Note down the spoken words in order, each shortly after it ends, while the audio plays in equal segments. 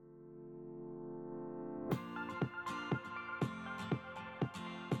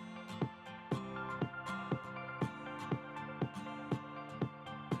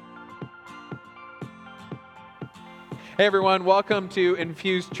Hey everyone, welcome to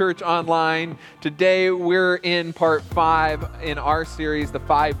Infuse Church Online. Today we're in part 5 in our series, The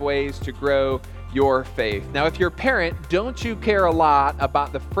 5 Ways to Grow Your Faith. Now if you're a parent, don't you care a lot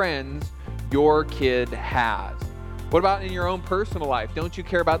about the friends your kid has? What about in your own personal life? Don't you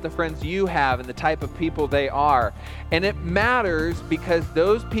care about the friends you have and the type of people they are? And it matters because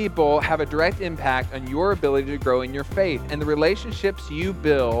those people have a direct impact on your ability to grow in your faith and the relationships you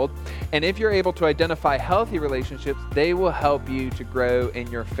build. And if you're able to identify healthy relationships, they will help you to grow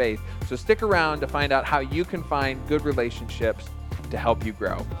in your faith. So stick around to find out how you can find good relationships to help you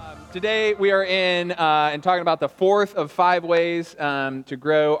grow. Today we are in and talking about the 4th of 5 ways to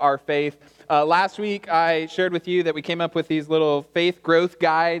grow our faith. Last week I shared with you that we came up with these little faith growth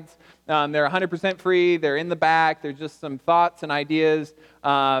guides. They're 100% free. They're in the back. They're just some thoughts and ideas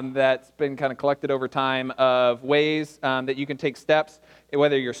that's been kind of collected over time of ways that you can take steps,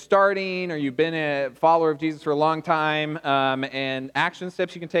 whether you're starting or you've been a follower of Jesus for a long time, and action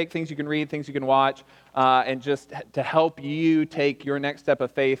steps you can take, things you can read, things you can watch, and just to help you take your next step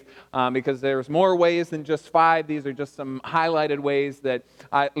of faith, because there's more ways than just 5. These are just some highlighted ways that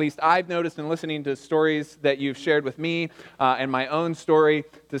at least I've noticed in listening to stories that you've shared with me and my own story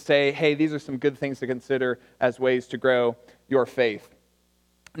to say, hey, these are some good things to consider as ways to grow your faith.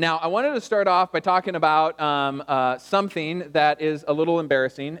 Now, I wanted to start off by talking about something that is a little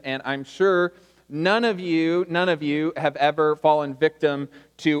embarrassing, and I'm sure none of you have ever fallen victim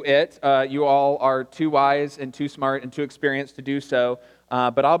to it. You all are too wise and too smart and too experienced to do so.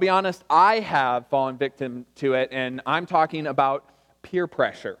 But I'll be honest, I have fallen victim to it, and I'm talking about peer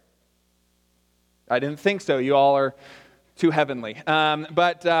pressure. I didn't think so. You all are too heavenly.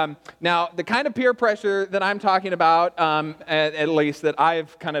 But now, the kind of peer pressure that I'm talking about, at least that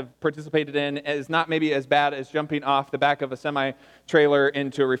I've kind of participated in, is not maybe as bad as jumping off the back of a semi-trailer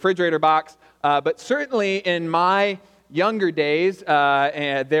into a refrigerator box. But certainly in my younger days,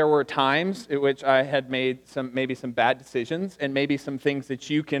 there were times in which I had made maybe some bad decisions and maybe some things that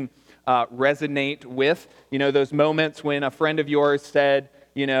you can resonate with. You know, those moments when a friend of yours said,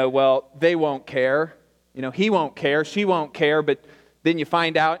 well, they won't care. He won't care, she won't care, but then you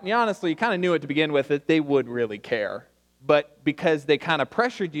find out, and honestly, you kind of knew it to begin with, that they would really care. But because they kind of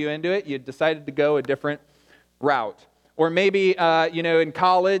pressured you into it, you decided to go a different route. Or maybe, in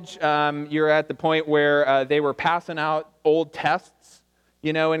college, you're at the point where they were passing out old tests,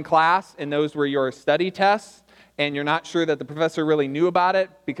 in class, and those were your study tests, and you're not sure that the professor really knew about it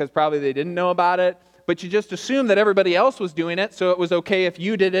because probably they didn't know about it, but you just assumed that everybody else was doing it, so it was okay if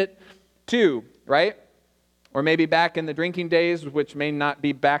you did it too, right? Or maybe back in the drinking days, which may not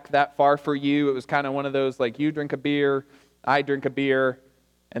be back that far for you, it was kind of one of those, like, you drink a beer, I drink a beer,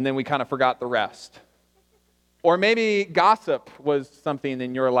 and then we kind of forgot the rest. Or maybe gossip was something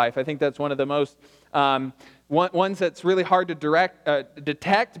in your life. I think that's one of the most ones that's really hard to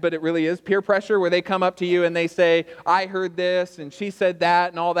detect, but it really is peer pressure, where they come up to you and they say, I heard this, and she said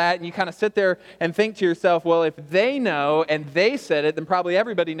that, and all that, and you kind of sit there and think to yourself, well, if they know and they said it, then probably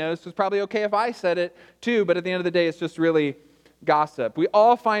everybody knows, so it's probably okay if I said it too, but at the end of the day, it's just really gossip. We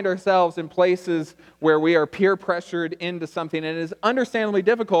all find ourselves in places where we are peer pressured into something, and it is understandably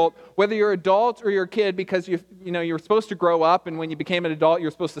difficult, whether you're adult or you're a kid, because you're supposed to grow up, and when you became an adult, you're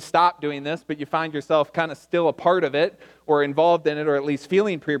supposed to stop doing this, but you find yourself kind of still a part of it, or involved in it, or at least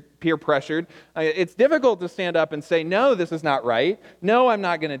feeling peer pressured. It's difficult to stand up and say, no, this is not right. No, I'm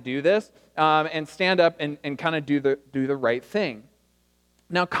not going to do this, and stand up and kind of do the right thing.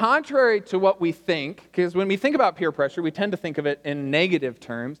 Now, contrary to what we think, because when we think about peer pressure, we tend to think of it in negative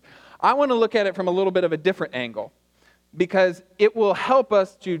terms, I want to look at it from a little bit of a different angle, because it will help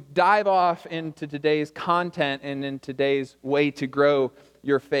us to dive off into today's content and in today's way to grow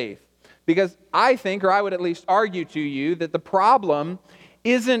your faith. Because I think, or I would at least argue to you, that the problem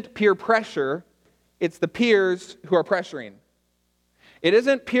isn't peer pressure, it's the peers who are pressuring. It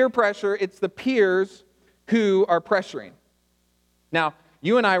isn't peer pressure, it's the peers who are pressuring. Now,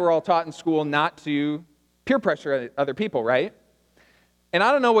 you and I were all taught in school not to peer pressure other people, right? And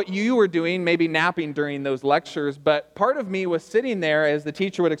I don't know what you were doing, maybe napping during those lectures, but part of me was sitting there as the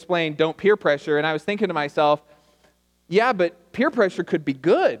teacher would explain, don't peer pressure, and I was thinking to myself, yeah, but peer pressure could be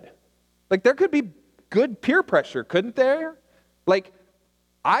good. Like, there could be good peer pressure, couldn't there? Like,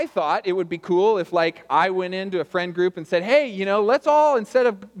 I thought it would be cool if, like, I went into a friend group and said, hey, let's all, instead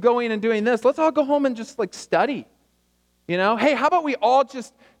of going and doing this, let's all go home and just, like, study. Hey, how about we all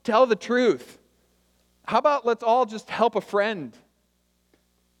just tell the truth? How about let's all just help a friend?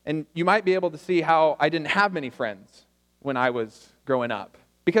 And you might be able to see how I didn't have many friends when I was growing up,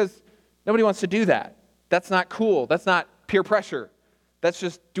 because nobody wants to do that. That's not cool. That's not peer pressure. That's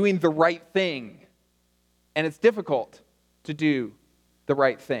just doing the right thing. And it's difficult. to do the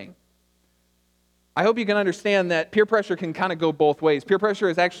right thing. I hope you can understand that peer pressure can kind of go both ways. Peer pressure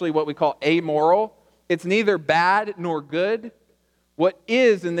is actually what we call amoral. It's neither bad nor good. What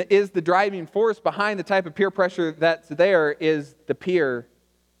is and is the driving force behind the type of peer pressure that's there is the peer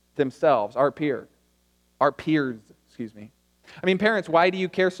themselves, our peers, excuse me. I mean, parents, why do you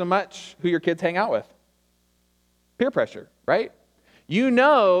care so much who your kids hang out with? Peer pressure, right? You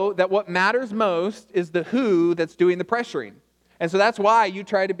know that what matters most is the who that's doing the pressuring. And so that's why you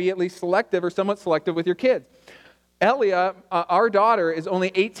try to be at least selective or somewhat selective with your kids. Elia, our daughter, is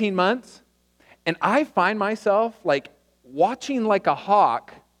only 18 months, and I find myself like watching like a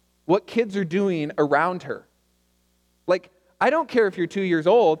hawk what kids are doing around her. Like, I don't care if you're 2 years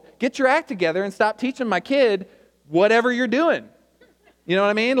old, get your act together and stop teaching my kid whatever you're doing. You know what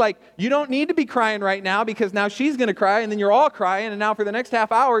I mean? Like, you don't need to be crying right now because now she's going to cry and then you're all crying, and now for the nenext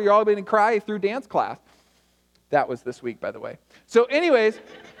half hour, you're all going to cry through dance class. That was this week, by the way. So anyways,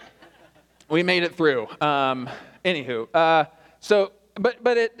 we made it through. But it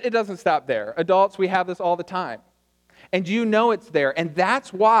doesn't stop there. Adults, we have this all the time. And you know it's there. And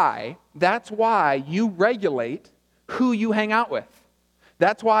that's why you regulate who you hang out with.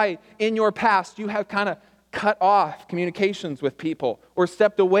 That's why in your past you have kind of cut off communications with people or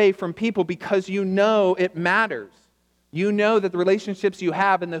stepped away from people because you know it matters. You know that the relationships you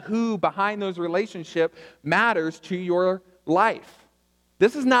have and the who behind those relationships matters to your life.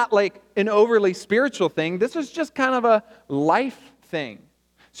 This is not like an overly spiritual thing. This is just kind of a life thing.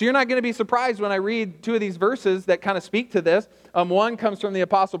 So you're not going to be surprised when I read two of these verses that kind of speak to this. One comes from the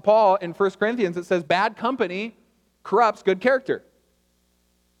Apostle Paul in 1 Corinthians. It says, bad company corrupts good character.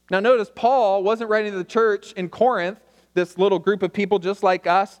 Now notice, Paul wasn't writing to the church in Corinth, this little group of people just like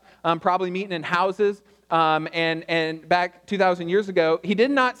us, probably meeting in houses, and back 2,000 years ago. He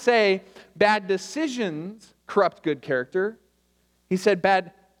did not say bad decisions corrupt good character. He said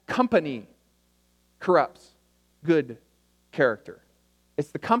bad company corrupts good character. It's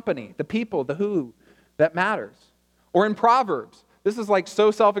the company, the people, the who that matters. Or in Proverbs, this is like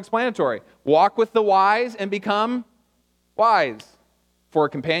so self-explanatory. Walk with the wise and become wise, for a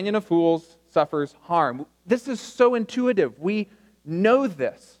companion of fools suffers harm. This is so intuitive. We know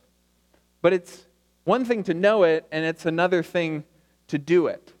this. But it's one thing to know it, and it's another thing to do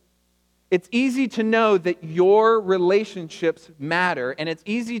it. It's easy to know that your relationships matter, and it's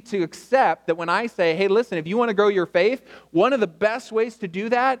easy to accept that when I say, hey, listen, if you want to grow your faith, one of the best ways to do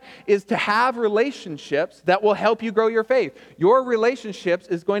that is to have relationships that will help you grow your faith. Your relationships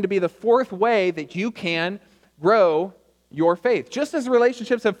is going to be the fourth way that you can grow your faith. Just as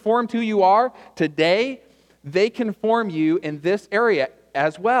relationships have formed who you are today, they can form you in this area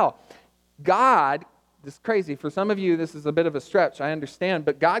as well. God, this is crazy. For some of you, this is a bit of a stretch, I understand,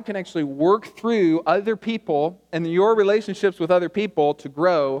 but God can actually work through other people and your relationships with other people to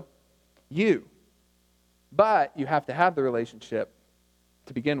grow you. But you have to have the relationship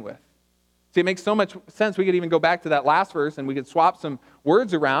to begin with. See, it makes so much sense. We could even go back to that last verse and we could swap some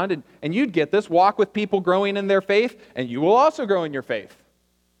words around and you'd get this. Walk with people growing in their faith and you will also grow in your faith.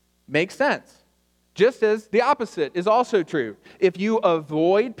 Makes sense. Just as the opposite is also true. If you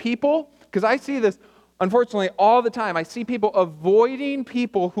avoid people, because I see this unfortunately all the time. I see people avoiding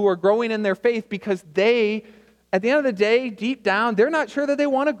people who are growing in their faith because they, at the end of the day, deep down, they're not sure that they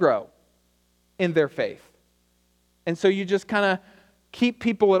want to grow in their faith. And so you just kind of keep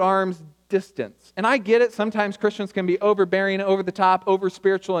people at arm's distance. And I get it. Sometimes Christians can be overbearing, over the top, over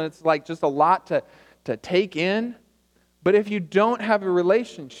spiritual, and it's like just a lot to take in. But if you don't have a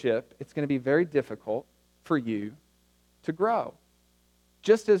relationship, it's going to be very difficult for you to grow.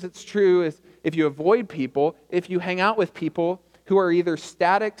 Just as it's true as if you avoid people, if you hang out with people who are either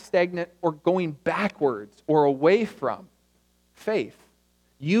static, stagnant, or going backwards or away from faith,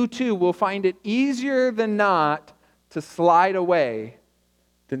 you too will find it easier than not to slide away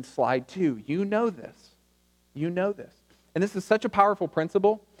than slide to. You know this. You know this. And this is such a powerful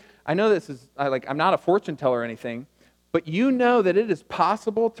principle. I know this is, I'm not a fortune teller or anything, but you know that it is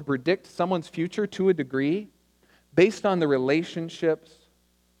possible to predict someone's future to a degree based on the relationships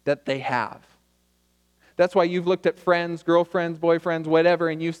that they have. That's why you've looked at friends, girlfriends, boyfriends, whatever,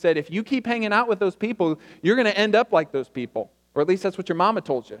 and you've said, if you keep hanging out with those people, you're going to end up like those people. Or at least that's what your mama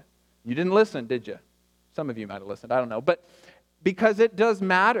told you. You didn't listen, did you? Some of you might have listened, I don't know. But because it does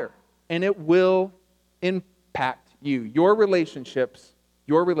matter, and it will impact you. Your relationships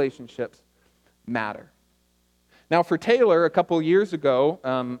matter. Now for Taylor, a couple years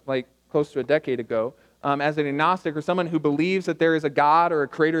ago, close to a decade ago, as an agnostic or someone who believes that there is a God or a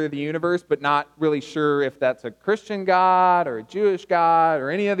creator of the universe, but not really sure if that's a Christian God or a Jewish God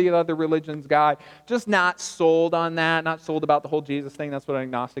or any of the other religions' God, just not sold on that, not sold about the whole Jesus thing. That's what an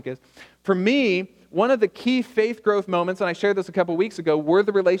agnostic is. For me, one of the key faith growth moments, and I shared this a couple weeks ago, were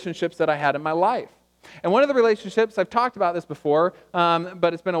the relationships that I had in my life. And one of the relationships, I've talked about this before,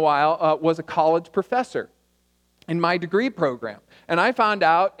 but it's been a while, was a college professor in my degree program. And I found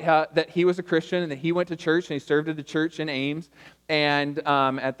out that he was a Christian and that he went to church and he served at the church in Ames and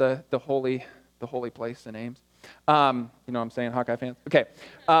at the holy place in Ames. You know what I'm saying, Hawkeye fans? Okay.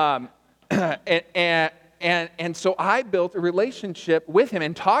 And so I built a relationship with him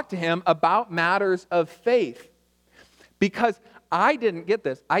and talked to him about matters of faith because I didn't get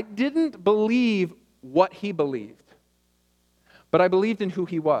this. I didn't believe what he believed, but I believed in who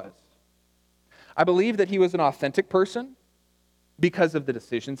he was. I believed that he was an authentic person because of the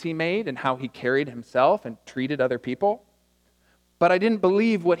decisions he made and how he carried himself and treated other people, but I didn't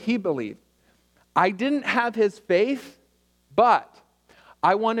believe what he believed. I didn't have his faith, but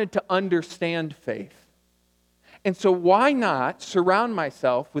I wanted to understand faith. And so why not surround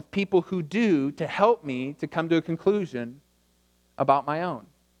myself with people who do to help me to come to a conclusion about my own?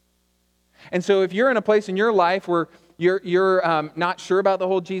 And so if you're in a place in your life where you're not sure about the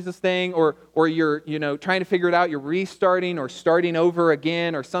whole Jesus thing, or you're trying to figure it out, you're restarting or starting over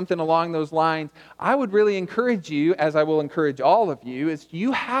again or something along those lines, I would really encourage you, as I will encourage all of you, is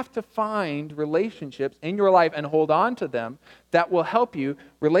you have to find relationships in your life and hold on to them that will help you,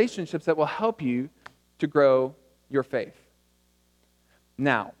 relationships that will help you to grow your faith.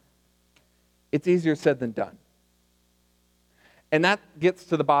 Now, it's easier said than done. And that gets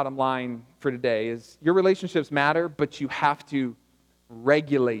to the bottom line for today is your relationships matter, but you have to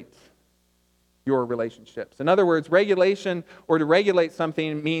regulate your relationships. In other words, regulation or to regulate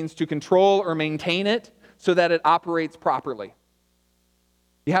something means to control or maintain it so that it operates properly.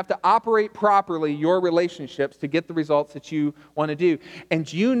 You have to operate properly your relationships to get the results that you want to do.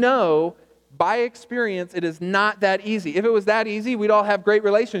 And you know, by experience, it is not that easy. If it was that easy, we'd all have great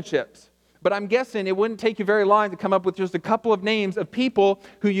relationships. But I'm guessing it wouldn't take you very long to come up with just a couple of names of people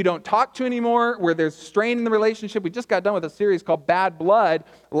who you don't talk to anymore, where there's strain in the relationship. We just got done with a series called Bad Blood.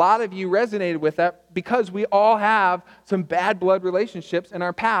 A lot of you resonated with that because we all have some bad blood relationships in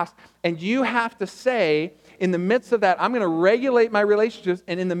our past. And you have to say, in the midst of that, I'm going to regulate my relationships,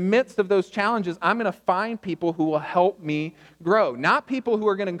 and in the midst of those challenges, I'm going to find people who will help me grow. Not people who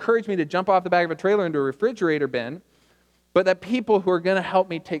are going to encourage me to jump off the back of a trailer into a refrigerator bin, but that people who are going to help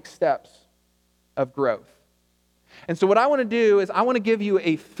me take steps of growth. And so what I want to do is I want to give you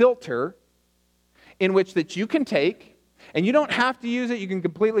a filter in which that you can take, and you don't have to use it. You can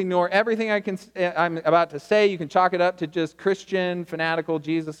completely ignore everything I'm about to say. You can chalk it up to just Christian, fanatical,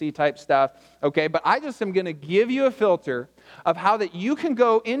 Jesus-y type stuff, okay? But I just am going to give you a filter of how that you can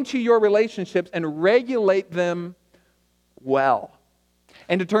go into your relationships and regulate them well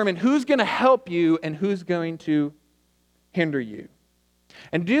and determine who's going to help you and who's going to hinder you.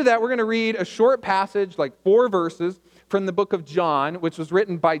 And to do that, we're going to read a short passage, like 4 verses, from the book of John, which was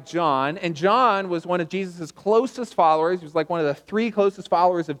written by John. And John was one of Jesus' closest followers. He was like one of the 3 closest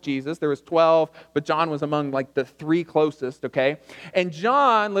followers of Jesus. There was 12, but John was among like the 3 closest, okay? And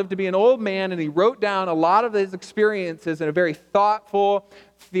John lived to be an old man, and he wrote down a lot of his experiences in a very thoughtful,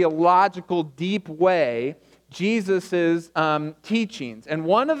 theological, deep way, Jesus' teachings. And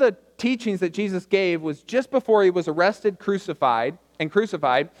one of the teachings that Jesus gave was just before he was arrested, crucified,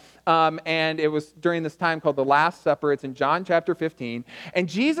 and it was during this time called the Last Supper. It's in John chapter 15. And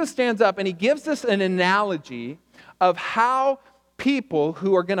Jesus stands up and he gives us an analogy of how people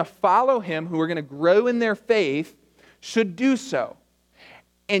who are going to follow him, who are going to grow in their faith, should do so.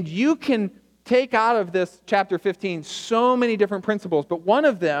 And you can take out of this chapter 15 so many different principles, but one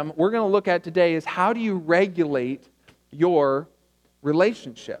of them we're going to look at today is how do you regulate your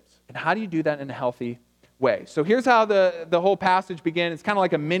relationships? And how do you do that in a healthy way? So here's how the whole passage begins. It's kind of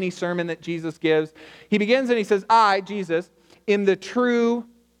like a mini sermon that Jesus gives. He begins and he says, I, Jesus, am the true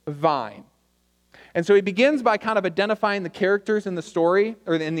vine. And so he begins by kind of identifying the characters in the story,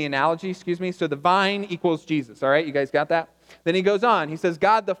 or in the analogy, So the vine equals Jesus, all right? You guys got that? Then he goes on. He says,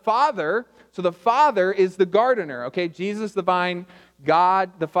 God the Father, so the Father is the gardener, okay? Jesus the vine,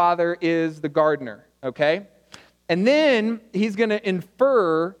 God the Father is the gardener, okay? And then he's going to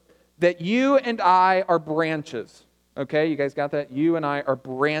infer that you and I are branches, okay? You guys got that? You and I are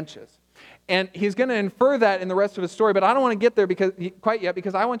branches. And he's going to infer that in the rest of his story, but I don't want to get there quite yet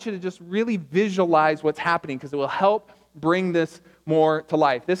because I want you to just really visualize what's happening because it will help bring this more to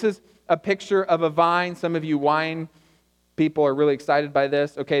life. This is a picture of a vine. Some of you wine people are really excited by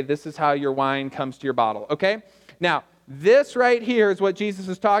this. Okay, this is how your wine comes to your bottle. Okay? Now, this right here is what Jesus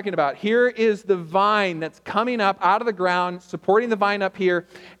is talking about. Here is the vine that's coming up out of the ground, supporting the vine up here,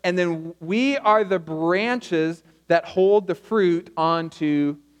 and then we are the branches that hold the fruit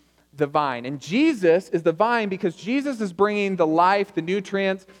onto the vine. And Jesus is the vine because Jesus is bringing the life, the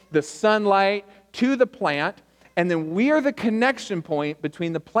nutrients, the sunlight to the plant, and then we are the connection point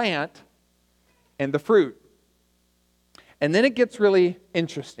between the plant and the fruit. And then it gets really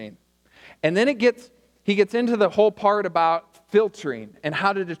interesting. And then he gets into the whole part about filtering and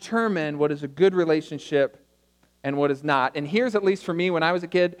how to determine what is a good relationship and what is not. And here's, at least for me, when I was a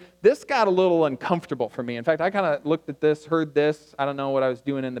kid, this got a little uncomfortable for me. In fact, I kind of looked at this, heard this. I don't know what I was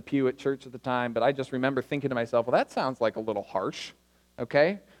doing in the pew at church at the time, but I just remember thinking to myself, well, that sounds like a little harsh,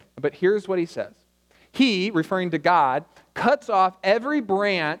 okay? But here's what he says. He, referring to God, cuts off every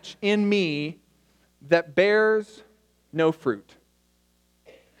branch in me that bears no fruit.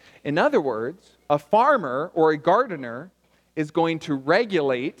 In other words, a farmer or a gardener is going to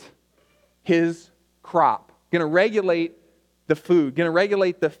regulate his crop. Going to regulate the food, going to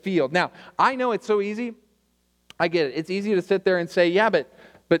regulate the field. Now, I know it's so easy. I get it. It's easy to sit there and say, yeah,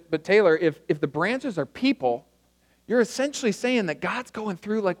 but Taylor, if the branches are people, you're essentially saying that God's going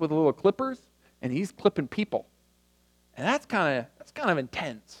through like with little clippers and he's clipping people. And that's kind of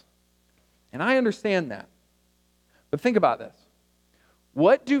intense. And I understand that. But think about this.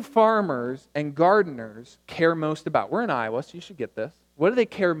 What do farmers and gardeners care most about? We're in Iowa, so you should get this. What do they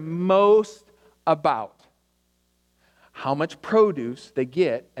care most about? How much produce they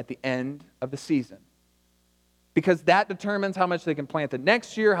get at the end of the season. Because that determines how much they can plant the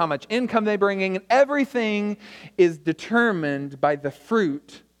next year, how much income they bring in, and everything is determined by the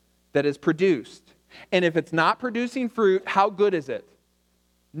fruit that is produced. And if it's not producing fruit, how good is it?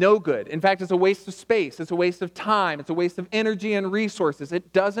 No good. In fact, it's a waste of space. It's a waste of time. It's a waste of energy and resources.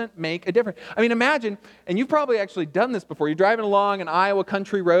 It doesn't make a difference. I mean, imagine, and you've probably actually done this before. You're driving along an Iowa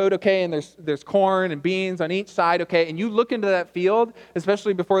country road, okay, and there's corn and beans on each side, okay, and you look into that field,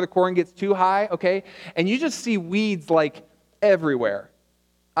 especially before the corn gets too high, okay, and you just see weeds like everywhere.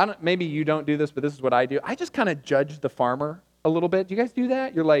 Maybe you don't do this, but this is what I do. I just kind of judge the farmer a little bit. Do you guys do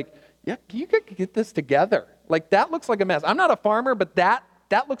that? You're like, yeah, you could get this together. Like, that looks like a mess. I'm not a farmer, but that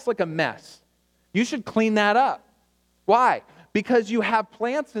looks like a mess. You should clean that up. Why? Because you have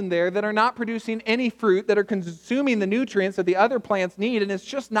plants in there that are not producing any fruit, that are consuming the nutrients that the other plants need, and it's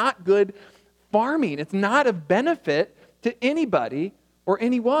just not good farming. It's not of benefit to anybody or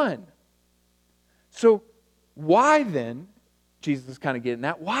anyone. So why then, Jesus is kind of getting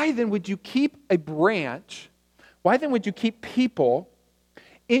that, why then would you keep a branch, why then would you keep people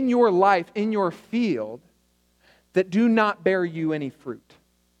in your life, in your field, that do not bear you any fruit?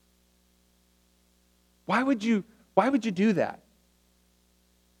 Why would you do that?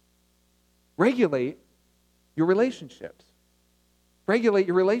 Regulate your relationships. Regulate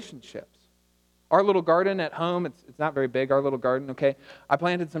your relationships. Our little garden at home, it's not very big, our little garden, okay? I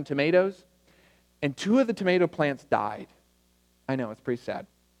planted some tomatoes, and 2 of the tomato plants died. I know, it's pretty sad.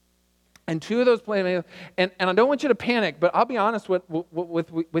 And 2 of those tomatoes, and I don't want you to panic, but I'll be honest with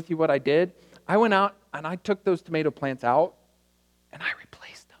you what I did. I went out and I took those tomato plants out, and I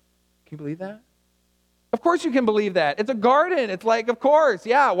replaced them. Can you believe that? Of course you can believe that. It's a garden. It's like, of course,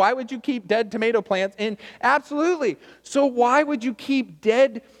 yeah. Why would you keep dead tomato plants in? Absolutely. So why would you keep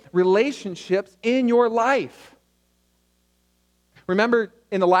dead relationships in your life? Remember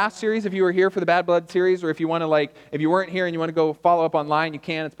in the last series, if you were here for the Bad Blood series, or if you want to if you weren't here and you want to go follow up online, you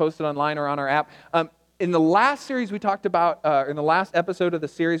can. It's posted online or on our app. In the last series we talked about, in the last episode of the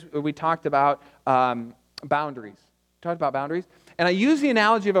series, we talked about boundaries. Talked about boundaries. And I use the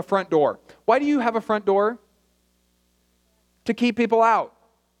analogy of a front door. Why do you have a front door? To keep people out.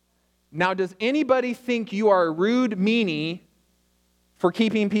 Now, does anybody think you are a rude meanie for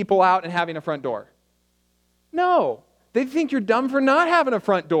keeping people out and having a front door? No. They think you're dumb for not having a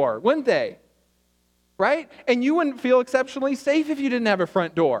front door, wouldn't they? Right? And you wouldn't feel exceptionally safe if you didn't have a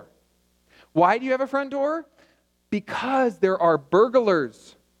front door. Why do you have a front door? Because there are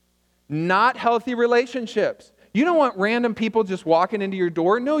burglars, not healthy relationships. You don't want random people just walking into your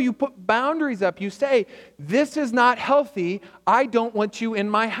door. No, you put boundaries up. You say, this is not healthy. I don't want you in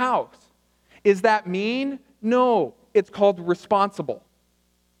my house. Is that mean? No, it's called responsible.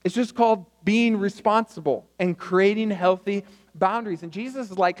 It's just called being responsible and creating healthy boundaries. And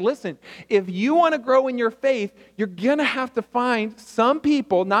Jesus is like, listen, if you want to grow in your faith, you're going to have to find some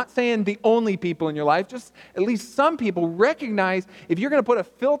people, not saying the only people in your life, just at least some people, recognize, if you're going to put a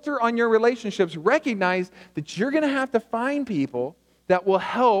filter on your relationships, recognize that you're going to have to find people that will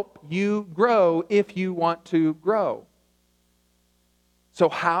help you grow if you want to grow. So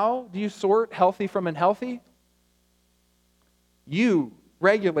how do you sort healthy from unhealthy? You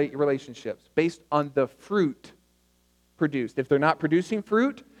regulate your relationships based on the fruit produced. If they're not producing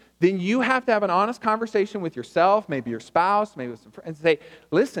fruit, then you have to have an honest conversation with yourself, maybe your spouse, maybe with some friends, and say,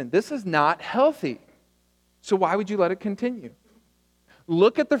 listen, this is not healthy. So why would you let it continue?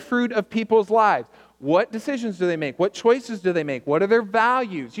 Look at the fruit of people's lives. What decisions do they make? What choices do they make? What are their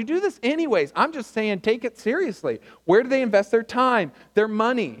values? You do this anyways. I'm just saying, take it seriously. Where do they invest their time, their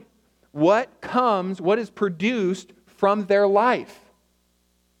money? What is produced from their life?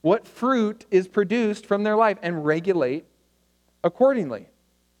 What fruit is produced from their life? And regulate accordingly.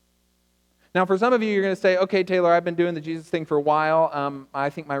 Now, for some of you, you're going to say, okay, Taylor, I've been doing the Jesus thing for a while. I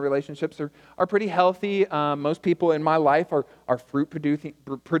think my relationships are pretty healthy. Most people in my life are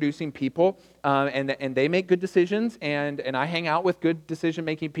fruit-producing people, and they make good decisions, and I hang out with good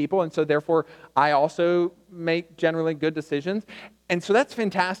decision-making people, and so therefore, I also make generally good decisions. And so that's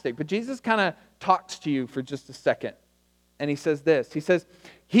fantastic. But Jesus kind of talks to you for just a second, and he says this. He says,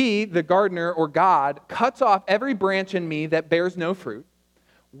 He, the gardener, or God, cuts off every branch in me that bears no fruit,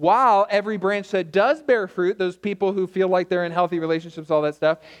 while every branch that does bear fruit, those people who feel like they're in healthy relationships, all that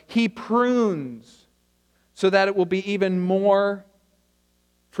stuff, He prunes so that it will be even more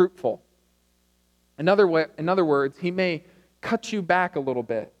fruitful. In other words, He may cut you back a little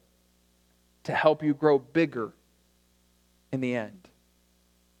bit to help you grow bigger in the end.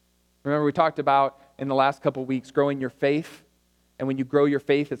 Remember, we talked about in the last couple weeks growing your faith. And when you grow your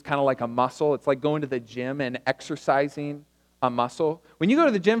faith, it's kind of like a muscle. It's like going to the gym and exercising a muscle. When you go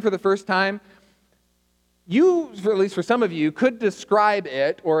to the gym for the first time, you, at least for some of you, could describe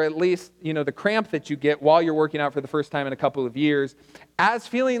it, or at least, the cramp that you get while you're working out for the first time in a couple of years, as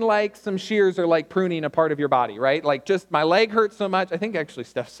feeling like some shears are like pruning a part of your body, right? Like just my leg hurts so much. I think actually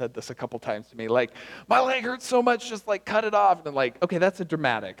Steph said this a couple times to me, like my leg hurts so much, just like cut it off. And I'm like, okay, that's a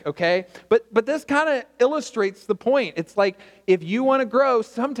dramatic, okay? But this kind of illustrates the point. It's like if you want to grow,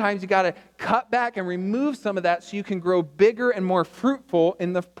 sometimes you got to cut back and remove some of that so you can grow bigger and more fruitful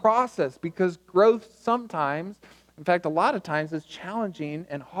in the process, because growth sometimes, in fact, a lot of times, is challenging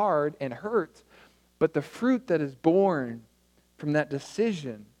and hard and hurts. But the fruit that is born from that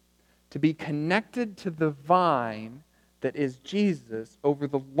decision to be connected to the vine that is Jesus over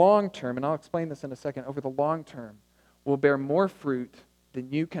the long term, and I'll explain this in a second, over the long term, will bear more fruit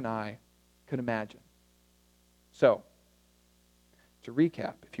than you and I could imagine. So, to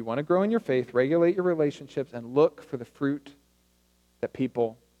recap, if you want to grow in your faith, regulate your relationships, and look for the fruit that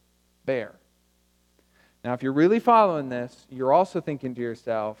people bear. Now, if you're really following this, you're also thinking to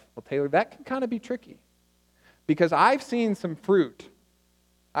yourself, well, Taylor, that can kind of be tricky. Because I've seen some fruit.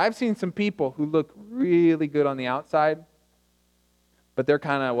 I've seen some people who look really good on the outside, but they're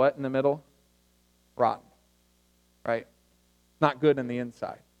kind of what in the middle? Rotten, right? Not good on the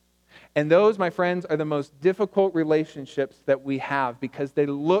inside. And those, my friends, are the most difficult relationships that we have, because they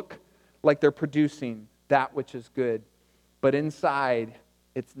look like they're producing that which is good, but inside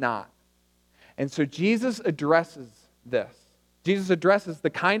it's not. And so Jesus addresses this. Jesus addresses the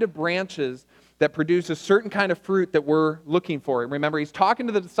kind of branches that produce a certain kind of fruit that we're looking for. And remember, he's talking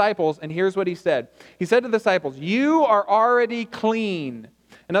to the disciples, and here's what he said. He said to the disciples, you are already clean.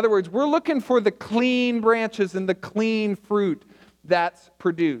 In other words, we're looking for the clean branches and the clean fruit that's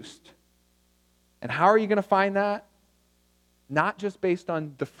produced. And how are you going to find that? Not just based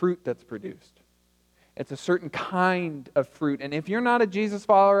on the fruit that's produced. It's a certain kind of fruit. And if you're not a Jesus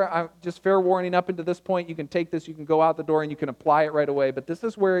follower, just fair warning, up until this point, you can take this, you can go out the door, and you can apply it right away. But this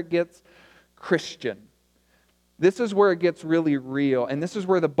is where it gets Christian. This is where it gets really real. And this is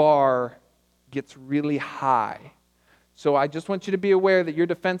where the bar gets really high. So I just want you to be aware that your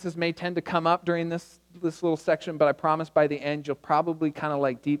defenses may tend to come up during this little section, but I promise by the end, you'll probably kind of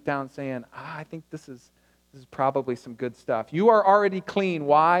like deep down saying, I think this is probably some good stuff. You are already clean.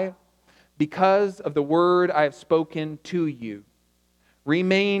 Why? Because of the word I have spoken to you.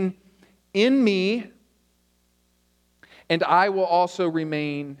 Remain in me, and I will also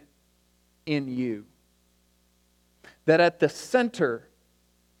remain in you. That at the center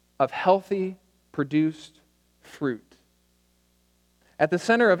of healthy, produced fruit, at the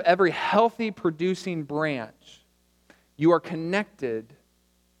center of every healthy, producing branch, you are connected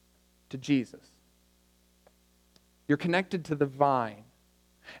to Jesus. You're connected to the vine.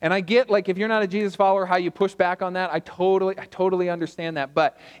 And I get, like, if you're not a Jesus follower, how you push back on that. I totally understand that.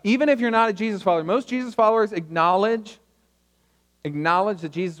 But even if you're not a Jesus follower, most Jesus followers acknowledge that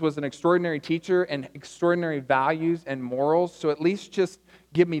Jesus was an extraordinary teacher and extraordinary values and morals. So at least just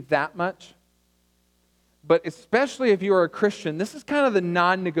give me that much. But especially if you are a Christian, this is kind of the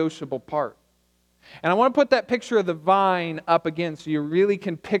non-negotiable part. And I want to put that picture of the vine up again so you really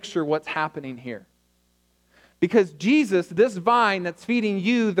can picture what's happening here. Because Jesus, this vine that's feeding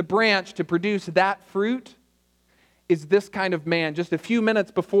you, the branch, to produce that fruit, is this kind of man. Just a few minutes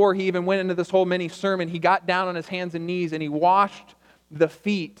before he even went into this whole mini sermon, he got down on his hands and knees and he washed the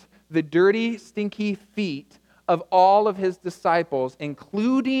feet, the dirty, stinky feet of all of his disciples,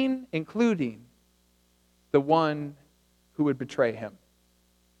 including the one who would betray him.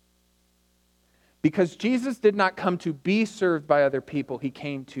 Because Jesus did not come to be served by other people, he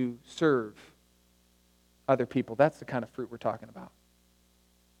came to serve other people. That's the kind of fruit we're talking about.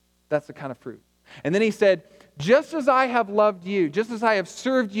 That's the kind of fruit. And then he said, just as I have loved you, just as I have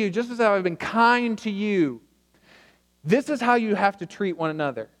served you, just as I have been kind to you, this is how you have to treat one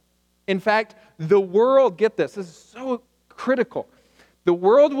another. In fact, the world, get this is so critical. The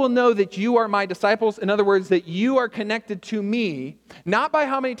world will know that you are my disciples. In other words, that you are connected to me, not by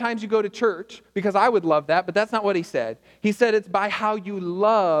how many times you go to church, because I would love that, but that's not what he said. He said it's by how you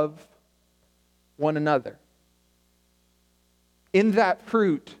love one another. In that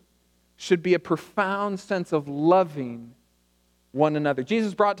fruit should be a profound sense of loving one another.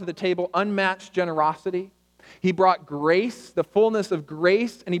 Jesus brought to the table unmatched generosity. He brought grace, the fullness of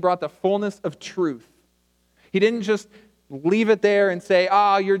grace, and he brought the fullness of truth. He didn't just leave it there and say,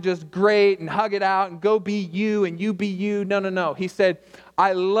 you're just great, and hug it out, and go be you, and you be you. No. He said,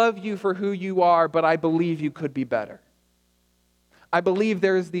 I love you for who you are, but I believe you could be better. I believe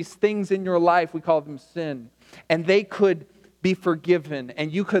there's these things in your life, we call them sin, and they could be forgiven,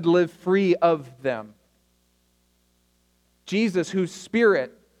 and you could live free of them. Jesus, whose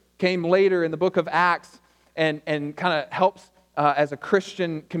Spirit came later in the book of Acts and kind of helps as a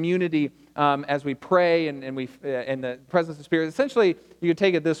Christian community as we pray and we in the presence of Spirit. Essentially, you could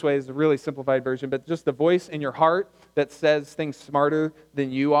take it this way, it's a really simplified version, but just the voice in your heart that says things smarter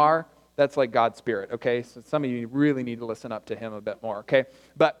than you are, that's like God's Spirit, okay? So some of you really need to listen up to him a bit more, okay?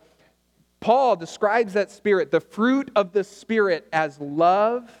 But Paul describes that Spirit, the fruit of the Spirit, as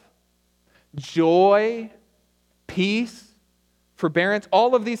love, joy, peace, forbearance.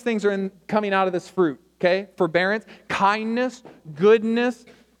 All of these things are coming out of this fruit, okay? Forbearance, kindness, goodness,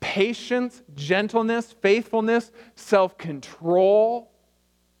 patience, gentleness, faithfulness, self-control.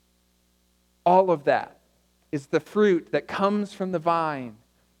 All of that is the fruit that comes from the vine,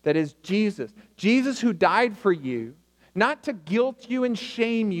 that is Jesus. Jesus who died for you, not to guilt you and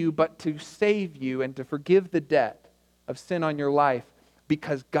shame you, but to save you and to forgive the debt of sin on your life,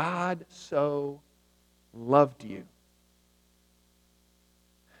 because God so loved you.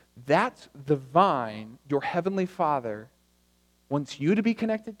 That's the vine your heavenly Father wants you to be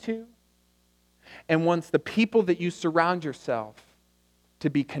connected to, and wants the people that you surround yourself to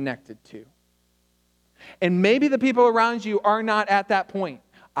be connected to. And maybe the people around you are not at that point.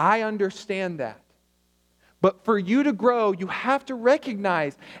 I understand that. But for you to grow, you have to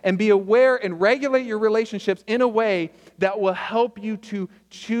recognize and be aware and regulate your relationships in a way that will help you to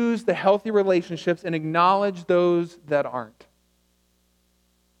choose the healthy relationships and acknowledge those that aren't.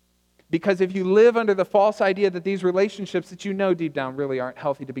 Because if you live under the false idea that these relationships that you know deep down really aren't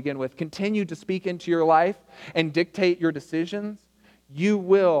healthy to begin with, continue to speak into your life and dictate your decisions, you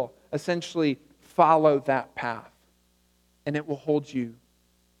will essentially follow that path. And it will hold you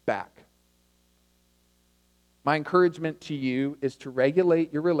back. My encouragement to you is to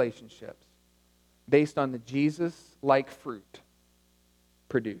regulate your relationships based on the Jesus-like fruit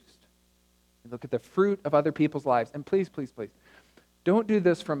produced. Look at the fruit of other people's lives. And please, don't do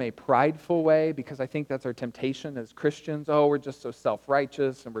this from a prideful way, because I think that's our temptation as Christians. We're just so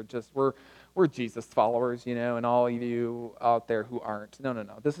self-righteous and we're Jesus followers, and all of you out there who aren't. No.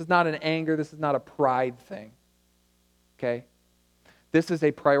 This is not an anger. This is not a pride thing. Okay? This is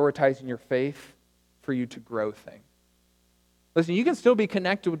a prioritizing your faith for you to grow thing. Listen, you can still be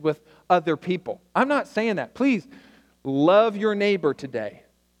connected with other people. I'm not saying that. Please love your neighbor today.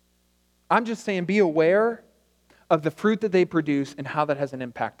 I'm just saying be aware of the fruit that they produce and how that has an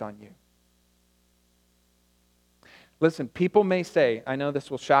impact on you. Listen, people may say, I know this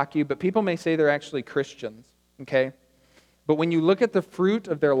will shock you, but people may say they're actually Christians, okay? But when you look at the fruit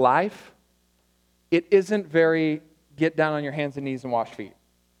of their life, it isn't very get down on your hands and knees and wash feet.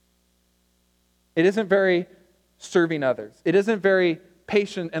 It isn't very serving others. It isn't very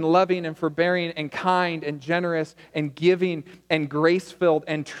patient and loving and forbearing and kind and generous and giving and grace-filled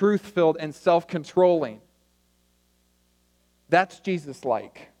and truth-filled and self-controlling. That's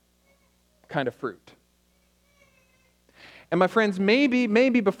Jesus-like kind of fruit. And my friends, maybe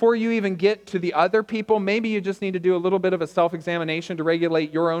before you even get to the other people, maybe you just need to do a little bit of a self-examination to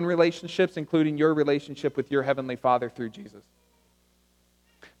regulate your own relationships, including your relationship with your Heavenly Father through Jesus.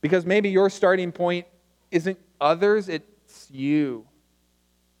 Because maybe your starting point isn't others, it's you.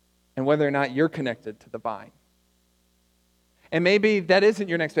 And whether or not you're connected to the vine. And maybe that isn't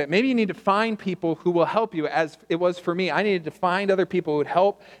your next step. Maybe you need to find people who will help you, as it was for me. I needed to find other people who would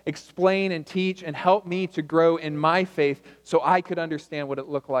help explain and teach and help me to grow in my faith so I could understand what it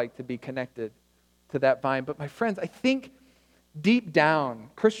looked like to be connected to that vine. But my friends, I think deep down,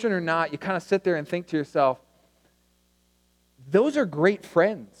 Christian or not, you kind of sit there and think to yourself, those are great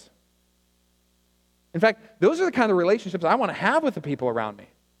friends. In fact, those are the kind of relationships I want to have with the people around me.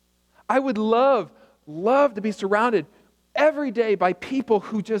 I would love to be surrounded every day by people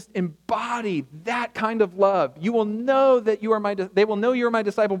who just embody that kind of love. You will know that they will know you are my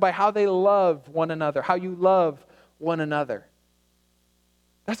disciple by how they love one another, how you love one another.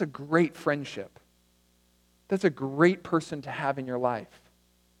 That's a great friendship. That's a great person to have in your life.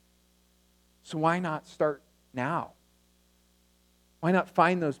 So why not start now? Why not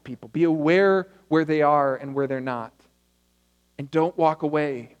find those people? Be aware where they are and where they're not. And don't walk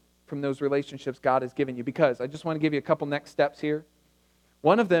away from those relationships God has given you. Because I just want to give you a couple next steps here.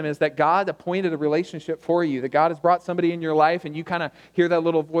 One of them is that God appointed a relationship for you, that God has brought somebody in your life and you kind of hear that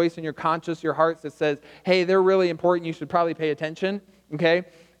little voice in your conscious, your hearts that says, hey, they're really important, you should probably pay attention, okay?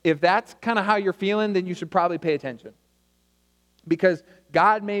 If that's kind of how you're feeling, then you should probably pay attention. Because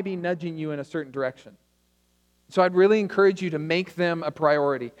God may be nudging you in a certain direction. So I'd really encourage you to make them a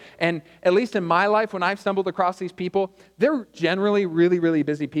priority. And at least in my life, when I've stumbled across these people, they're generally really, really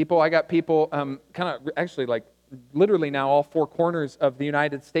busy people. I got people literally now all four corners of the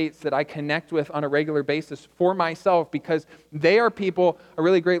United States that I connect with on a regular basis for myself because they are people. A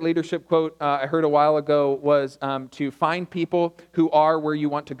really great leadership quote I heard a while ago was to find people who are where you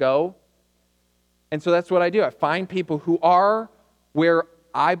want to go. And so that's what I do. I find people who are where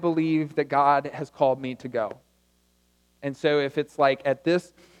I believe that God has called me to go. And so if it's like at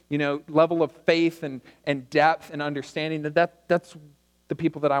this, level of faith and depth and understanding, that's the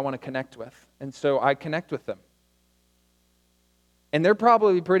people that I want to connect with. And so I connect with them. And they're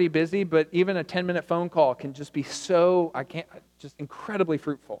probably pretty busy, but even a 10-minute phone call can just be just incredibly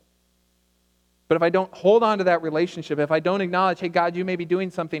fruitful. But if I don't hold on to that relationship, if I don't acknowledge, hey, God, you may be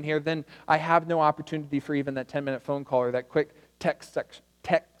doing something here, then I have no opportunity for even that 10-minute phone call or that quick texting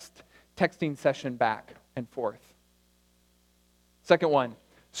session back and forth. Second one,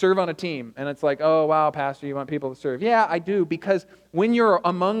 serve on a team. And it's like, oh, wow, Pastor, you want people to serve. Yeah, I do, because when you're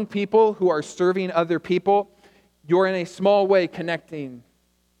among people who are serving other people, you're in a small way connecting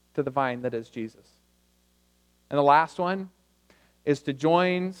to the vine that is Jesus. And the last one is to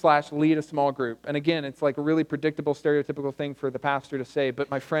join/lead a small group. And again, it's like a really predictable, stereotypical thing for the pastor to say, but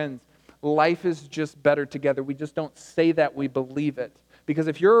my friends, life is just better together. We just don't say that, we believe it. Because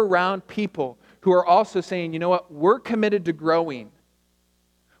if you're around people who are also saying, you know what, we're committed to growing.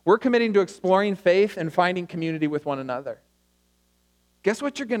 We're committing to exploring faith and finding community with one another. Guess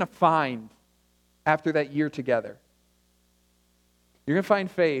what you're going to find after that year together? You're going to find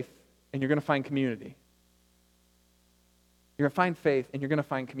faith and you're going to find community. You're going to find faith and you're going to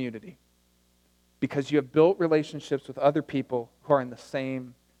find community. Because you have built relationships with other people who are in the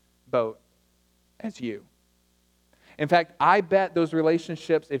same boat as you. In fact, I bet those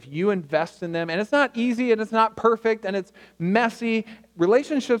relationships, if you invest in them, and it's not easy and it's not perfect and it's messy,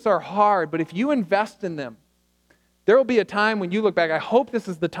 relationships are hard, but if you invest in them, there will be a time when you look back. I hope this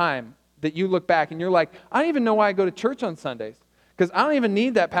is the time that you look back and you're like, I don't even know why I go to church on Sundays, because I don't even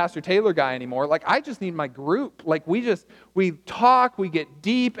need that Pastor Taylor guy anymore. Like, I just need my group. Like, we talk, we get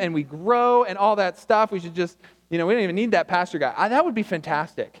deep, and we grow and all that stuff. We should just, we don't even need that pastor guy. That would be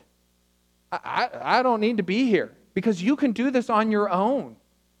fantastic. I don't need to be here. Because you can do this on your own.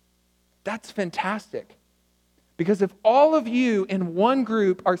 That's fantastic. Because if all of you in one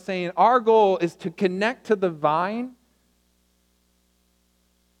group are saying our goal is to connect to the vine,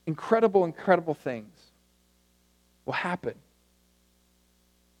 incredible, incredible things will happen.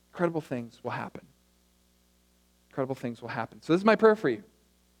 Incredible things will happen. Incredible things will happen. So this is my prayer for you.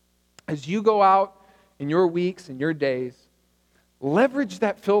 As you go out in your weeks and your days, leverage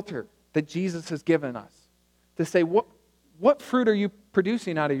that filter that Jesus has given us. To say, what fruit are you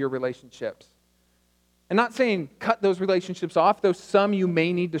producing out of your relationships? And not saying cut those relationships off, though some you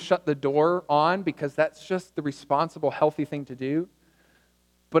may need to shut the door on because that's just the responsible, healthy thing to do.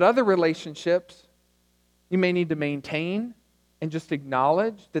 But other relationships you may need to maintain and just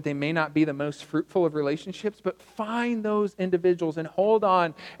acknowledge that they may not be the most fruitful of relationships, but find those individuals and hold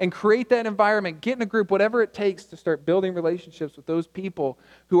on and create that environment. Get in a group, whatever it takes to start building relationships with those people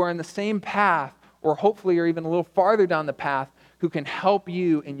who are in the same path or hopefully are even a little farther down the path, who can help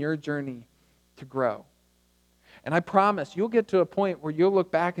you in your journey to grow. And I promise you'll get to a point where you'll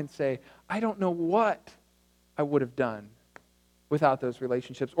look back and say, I don't know what I would have done without those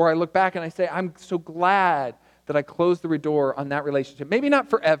relationships. Or I look back and I say, I'm so glad that I closed the door on that relationship. Maybe not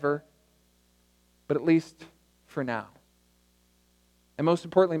forever, but at least for now. And most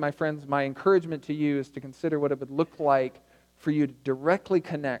importantly, my friends, my encouragement to you is to consider what it would look like for you to directly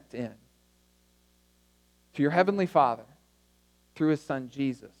connect in to your Heavenly Father through His Son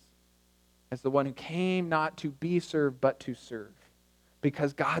Jesus as the one who came not to be served but to serve.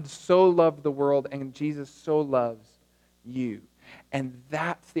 Because God so loved the world and Jesus so loves you. And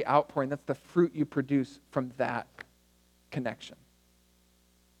that's the outpouring, that's the fruit you produce from that connection.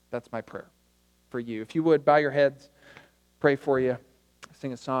 That's my prayer for you. If you would, bow your heads, pray for you,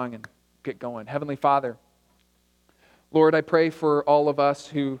 sing a song, and get going. Heavenly Father, Lord, I pray for all of us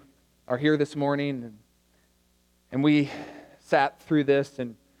who are here this morning, and we sat through this,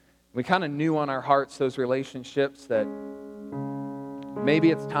 and we kind of knew on our hearts those relationships that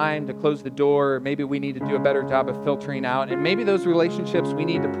maybe it's time to close the door, or maybe we need to do a better job of filtering out, and maybe those relationships we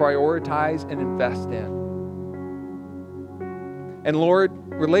need to prioritize and invest in. And Lord,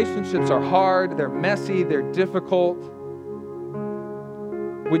 relationships are hard, they're messy, they're difficult.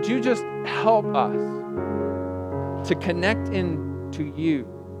 Would you just help us to connect into you,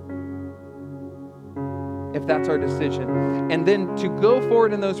 if that's our decision, and then to go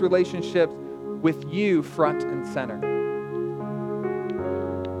forward in those relationships with you front and center.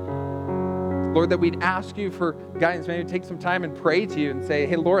 Lord, that we'd ask you for guidance, maybe take some time and pray to you and say,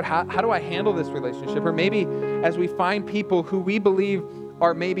 hey, Lord, how do I handle this relationship? Or maybe as we find people who we believe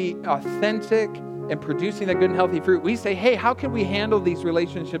are maybe authentic and producing that good and healthy fruit, we say, hey, how can we handle these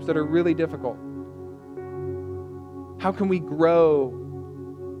relationships that are really difficult? How can we grow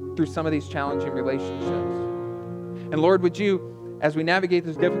through some of these challenging relationships? And Lord, would you, as we navigate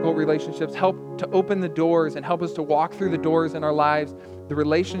those difficult relationships, help to open the doors and help us to walk through the doors in our lives, the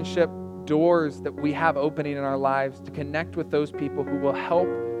relationship doors that we have opening in our lives, to connect with those people who will help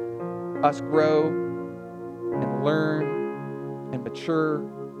us grow and learn and mature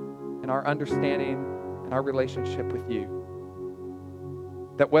in our understanding and our relationship with you.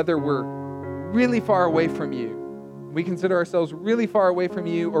 That whether we're really far away from you, we consider ourselves really far away from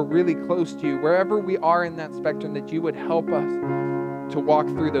you or really close to you, wherever we are in that spectrum, that you would help us to walk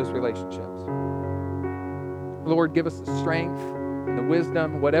through those relationships. Lord, give us the strength and the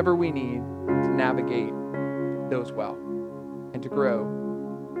wisdom, whatever we need to navigate those well and to grow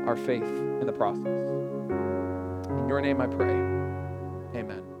our faith in the process. In your name I pray.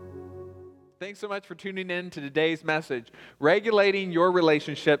 Amen. Thanks so much for tuning in to today's message. Regulating your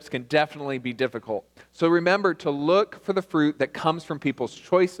relationships can definitely be difficult. So remember to look for the fruit that comes from people's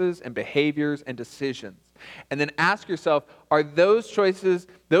choices and behaviors and decisions. And then ask yourself, are those choices,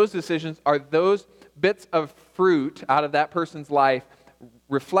 those decisions, are those bits of fruit out of that person's life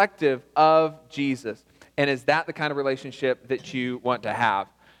reflective of Jesus? And is that the kind of relationship that you want to have?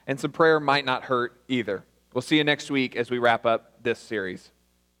 And some prayer might not hurt either. We'll see you next week as we wrap up this series.